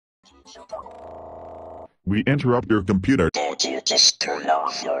We interrupt your computer. Did you just turn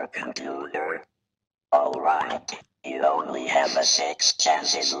off your computer? Alright, you only have 6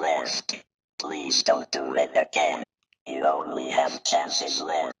 chances left. Please don't do it again. You only have chances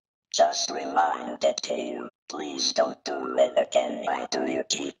left. Just reminded to you, please don't do it again. Why do you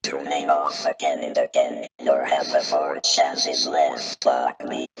keep turning off again and again? You have 4 chances left. Fuck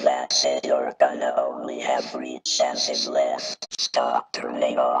me, that's it. You're gonna only have 3 chances left. Stop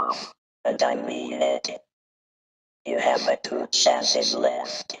turning off. And I mean it. You have 2 chances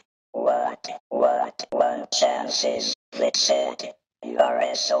left. What? 1 chances. That's it. You are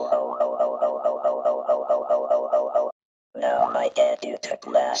Now I get you to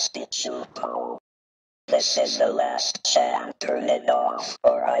class, Chupo. This is the last chance. Turn it off,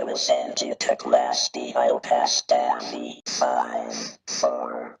 or I will send you to class. I'll pass down the 5,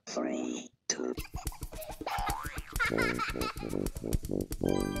 4, 3, 2.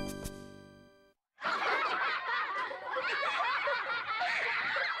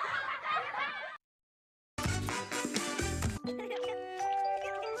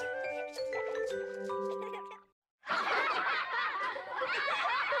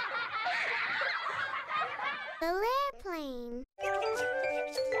 The airplane.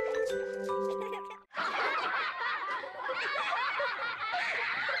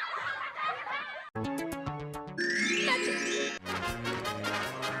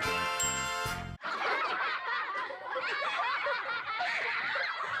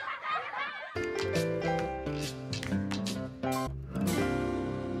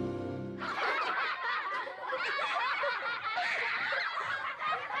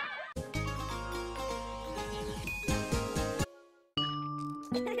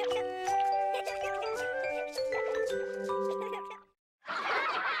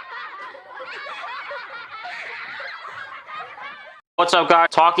 What's up, guys?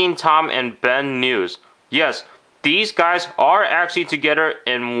 Talking Tom and Ben news. Yes, these guys are actually together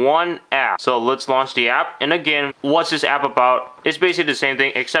in one app. So let's launch the app. And again, what's this app about? It's basically the same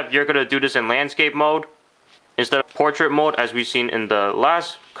thing, except you're gonna do this in landscape mode instead of portrait mode, as we've seen in the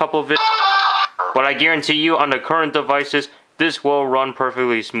last couple of videos. But I guarantee you, on the current devices, this will run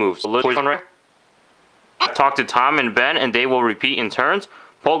perfectly smooth. So let's talk to Tom and Ben, and they will repeat in turns.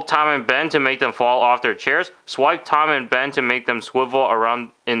 Poke Tom and Ben to make them fall off their chairs. Swipe Tom and Ben to make them swivel around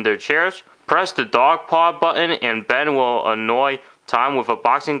in their chairs. Press the dog paw button and Ben will annoy Tom with a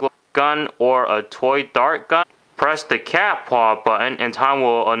boxing gun or a toy dart gun. Press the cat paw button and Tom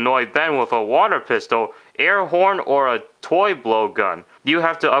will annoy Ben with a water pistol, air horn, or a toy blow gun. You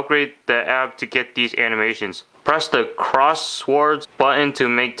have to upgrade the app to get these animations. Press the crosswords button to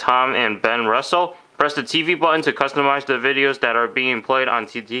make Tom and Ben wrestle. Press the TV button to customize the videos that are being played on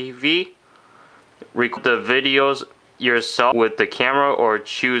TV. Record the videos yourself with the camera or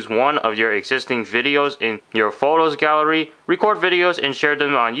choose one of your existing videos in your photos gallery. Record videos and share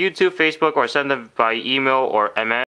them on YouTube, Facebook, or send them by email or MS.